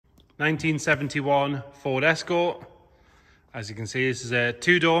1971 Ford Escort. As you can see, this is a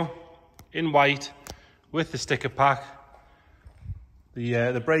two-door in white with the sticker pack.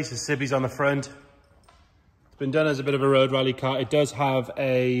 The brace is Sibby's on the front. It's been done as a bit of a road rally car. It does have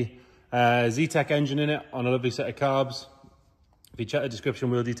a Zetec engine in it on a lovely set of carbs. If you check the description,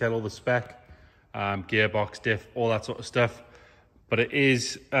 we'll detail all the spec, gearbox, diff, all that sort of stuff. But it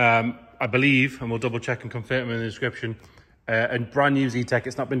is, I believe, and we'll double check and confirm in the description, a brand new Zetec.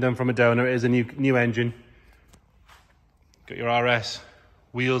 It's not been done from a donor. It is a new engine. Got your RS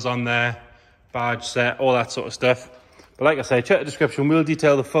wheels on there, badge set, all that sort of stuff. But like I say, check the description. We'll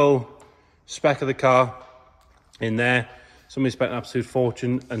detail the full spec of the car in there. Somebody spent an absolute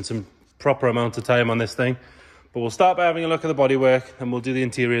fortune and some proper amount of time on this thing. But we'll start by having a look at the bodywork, and we'll do the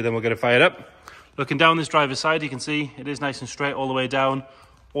interior, then we'll get it fired up. Looking down this driver's side, you can see it is nice and straight all the way down.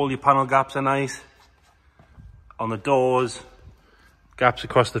 All your panel gaps are nice. On the doors, gaps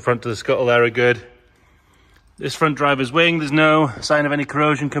across the front of the scuttle there are good. This front driver's wing, there's no sign of any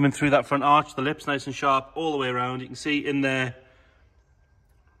corrosion coming through that front arch. The lip's nice and sharp all the way around. You can see in there,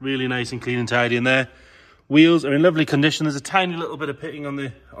 really nice and clean and tidy in there. Wheels are in lovely condition. There's a tiny little bit of pitting on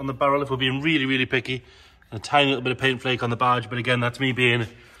the barrel if we're being really, really picky. And a tiny little bit of paint flake on the badge, but again, that's me being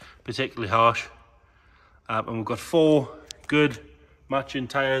particularly harsh. And we've got 4 good matching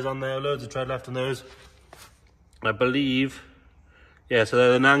tyres on there, loads of tread left on those. I believe, yeah, so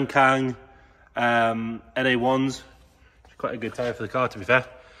they're the Nankang NA1s. It's quite a good tyre for the car, to be fair.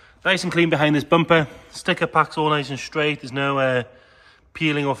 Nice and clean behind this bumper. Sticker pack's all nice and straight. There's no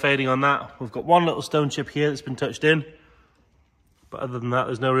peeling or fading on that. We've got one little stone chip here that's been touched in. But other than that,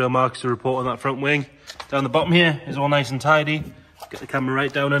 there's no real marks to report on that front wing. Down the bottom here is all nice and tidy. Get the camera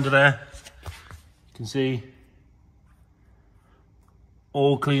right down under there. You can see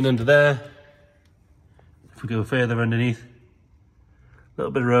all clean under there. If we go further underneath, a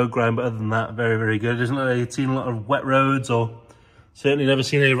little bit of road grime, but other than that, very, very good. It doesn't look like you've seen a lot of wet roads, or certainly never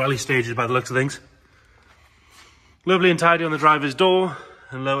seen any rally stages by the looks of things. Lovely and tidy on the driver's door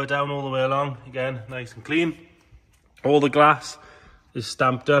and lower down all the way along. Again, nice and clean. All the glass is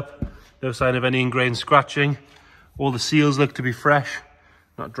stamped up. No sign of any ingrained scratching. All the seals look to be fresh,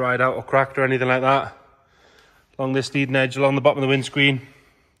 not dried out or cracked or anything like that. Along this leading edge, along the bottom of the windscreen,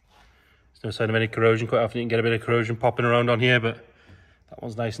 there's no sign of any corrosion. Quite often you can get a bit of corrosion popping around on here, but that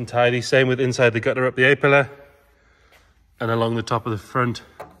one's nice and tidy. Same with inside the gutter up the A-pillar and along the top of the front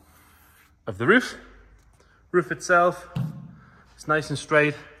of the roof. Roof itself, it's nice and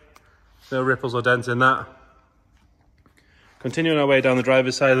straight. No ripples or dents in that. Continuing our way down the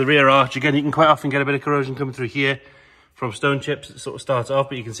driver's side of the rear arch, again, you can quite often get a bit of corrosion coming through here from stone chips. It sort of starts off,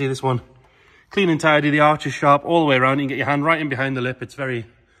 but you can see this one clean and tidy. The arch is sharp all the way around. You can get your hand right in behind the lip. It's very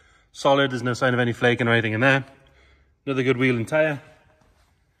solid. There's no sign of any flaking or anything in there. Another good wheel and tyre.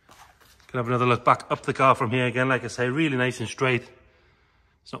 Can have another look back up the car from here again. Like I say, really nice and straight.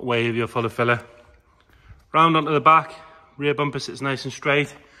 It's not wavy or full of filler. Round onto the back, rear bumper sits nice and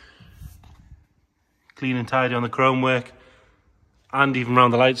straight. Clean and tidy on the chrome work. And even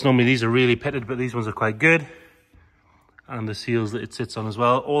around the lights. Normally these are really pitted, but these ones are quite good. And the seals that it sits on as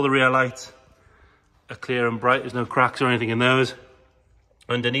well. All the rear lights are clear and bright. There's no cracks or anything in those.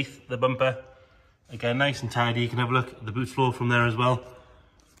 Underneath the bumper, again, nice and tidy. You can have a look at the boot floor from there as well.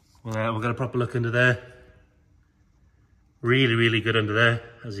 We've got a proper look under there. Really, really good under there,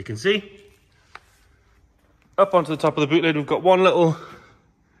 as you can see. Up onto the top of the boot lid, we've got one little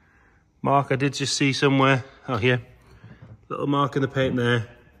mark I did just see somewhere. Oh, here. Little mark in the paint there.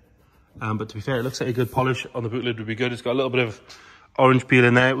 But to be fair, it looks like a good polish on the boot lid would be good. It's got a little bit of orange peel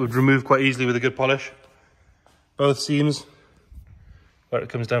in there. It would remove quite easily with a good polish. Both seams, where it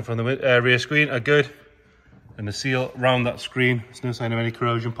comes down from the rear screen, are good. And the seal around that screen, there's no sign of any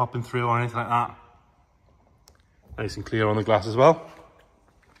corrosion popping through or anything like that. Nice and clear on the glass as well.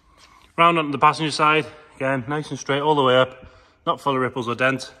 Round onto the passenger side, again, nice and straight all the way up. Not full of ripples or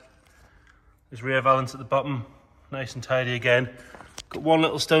dents. There's rear valance at the bottom, nice and tidy again. Got one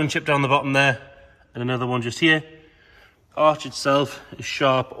little stone chip down the bottom there, and another one just here. Arch itself is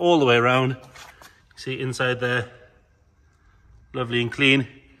sharp all the way around. You see inside there, lovely and clean.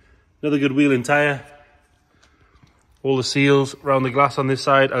 Another good wheel and tyre. All the seals around the glass on this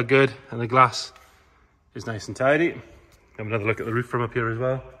side are good, and the glass is nice and tidy. Have another look at the roof from up here as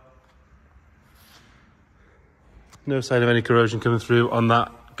well. No sign of any corrosion coming through on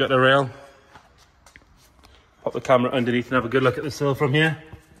that gutter rail. Pop the camera underneath and have a good look at the sill from here.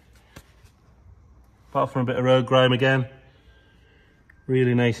 Apart from a bit of road grime again.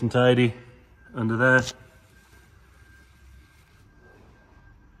 Really nice and tidy under there. There's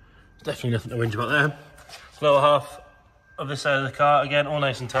definitely nothing to whinge about there. Lower half of this side of the car. Again, all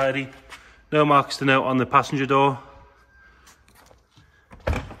nice and tidy. No marks to note on the passenger door.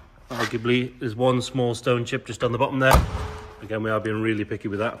 Arguably, there's one small stone chip just on the bottom there. Again, we are being really picky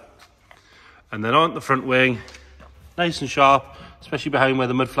with that. And then on the front wing, nice and sharp, especially behind where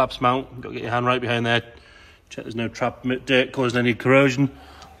the mud flaps mount. You've got to get your hand right behind there. Check there's no trap dirt causing any corrosion.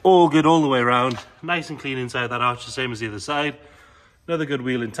 All good all the way around. Nice and clean inside that arch, the same as the other side. Another good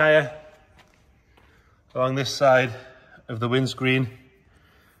wheel and tyre. Along this side of the windscreen.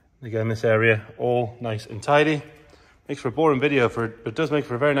 Again, this area, all nice and tidy. Makes for a boring video, but it does make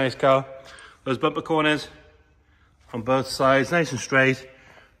for a very nice car. Those bumper corners on both sides, nice and straight,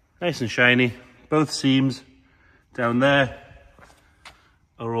 nice and shiny. Both seams down there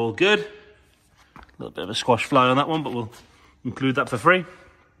are all good. A little bit of a squash fly on that one, but we'll include that for free.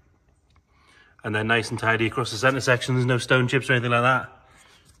 And then nice and tidy across the centre section. There's no stone chips or anything like that.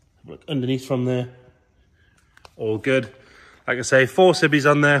 Look underneath from there. All good. Like I say, 4 sibbies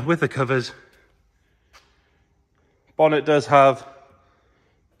on there with the covers. Bonnet does have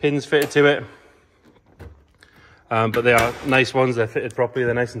pins fitted to it. But they are nice ones. They're fitted properly.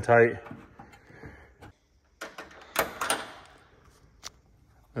 They're nice and tight.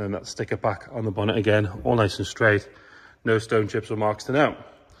 And that sticker pack on the bonnet again. All nice and straight. No stone chips or marks to note.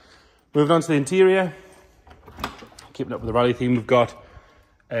 Moving on to the interior, keeping up with the rally theme, we've got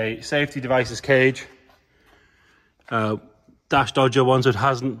a safety devices cage, dash dodger one so it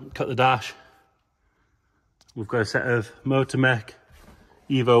hasn't cut the dash. We've got a set of Motor Mech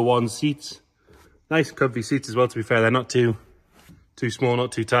Evo 1 seats, nice and comfy seats as well, to be fair. They're not too small,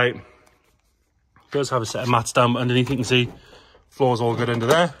 not too tight. It does have a set of mats down, but underneath you can see floor's all good under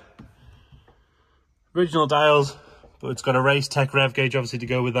there. Original dials, but it's got a Race Tech rev gauge obviously to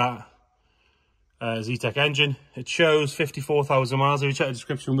go with that. Zetec engine. It shows 54,000 miles. If you check the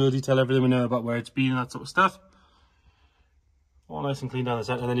description, we'll detail everything we know about where it's been and that sort of stuff. All nice and clean down the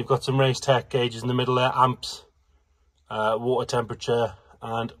centre. And then you've got some Race Tech gauges in the middle there, amps, water temperature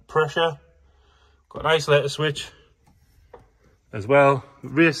and pressure. Got an isolator switch as well.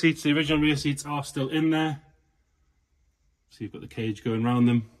 Rear seats, the original rear seats are still in there. So you've got the cage going around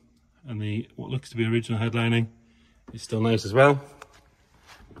them, and the what looks to be original headlining is still nice as well.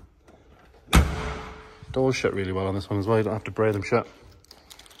 Doors shut really well on this one as well. You don't have to braid them shut.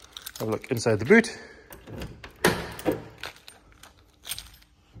 Have a look inside the boot.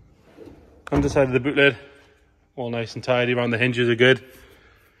 Underside of the boot lid, all nice and tidy. Around the hinges are good.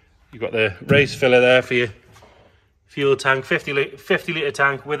 You've got the race filler there for your fuel tank, 50 litre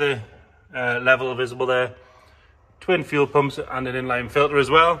tank with a level visible there. Twin fuel pumps and an inline filter as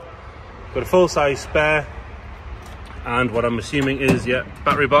well. Got a full size spare and what I'm assuming is, yeah,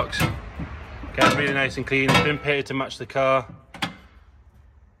 battery box. Again, really nice and clean. It's been painted to match the car.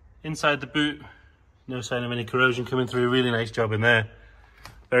 Inside the boot, no sign of any corrosion coming through. Really nice job in there.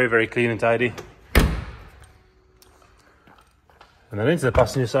 Very, very clean and tidy. And then into the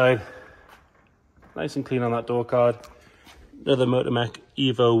passenger side, nice and clean on that door card. Another Motor Mech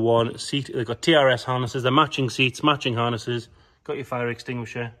Evo 1 seat. They've got TRS harnesses. They're matching seats, matching harnesses. Got your fire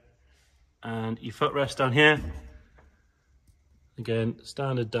extinguisher and your footrest down here. Again,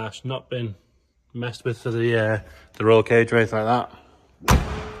 standard dash, not been messed with for the roll cage or anything like that.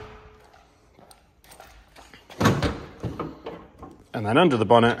 And then under the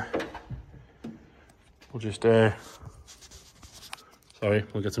bonnet, we'll just we'll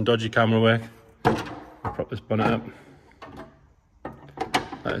get some dodgy camera work. I'll prop this bonnet up.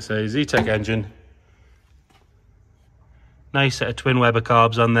 Like I say, Zetec engine. Nice set of twin Weber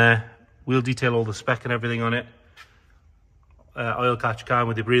carbs on there. We'll detail all the spec and everything on it. Oil catch can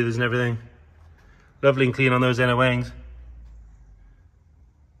with the breathers and everything. Lovely and clean on those inner wings.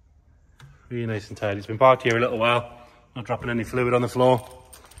 Really nice and tidy. It's been parked here a little while. Not dropping any fluid on the floor.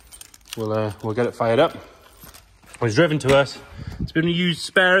 We'll get it fired up. It was driven to us. It's been used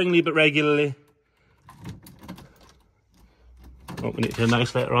sparingly but regularly. Oh, we need to turn the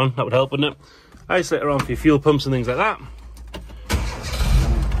isolator on. That would help, wouldn't it? Isolator on for your fuel pumps and things like that.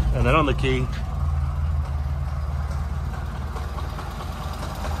 And then on the key,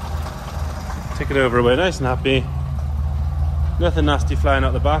 take it over away nice and happy. Nothing nasty flying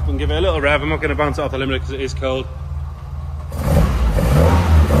out the back. We can give it a little rev. I'm not going to bounce it off the limiter because it is cold.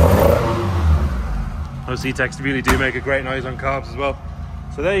 Those Zetecs really do make a great noise on carbs as well.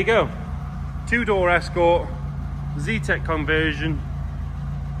 So there you go. 2-door Escort, Zetec conversion,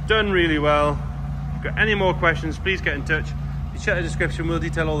 done really well. If you've got any more questions, please get in touch. If you check the description, we'll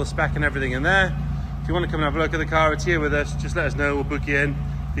detail all the spec and everything in there. If you want to come and have a look at the car, it's here with us. Just let us know, we'll book you in.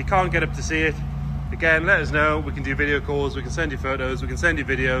 If you can't get up to see it, again, let us know. We can do video calls, we can send you photos, we can send you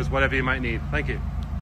videos, whatever you might need. Thank you.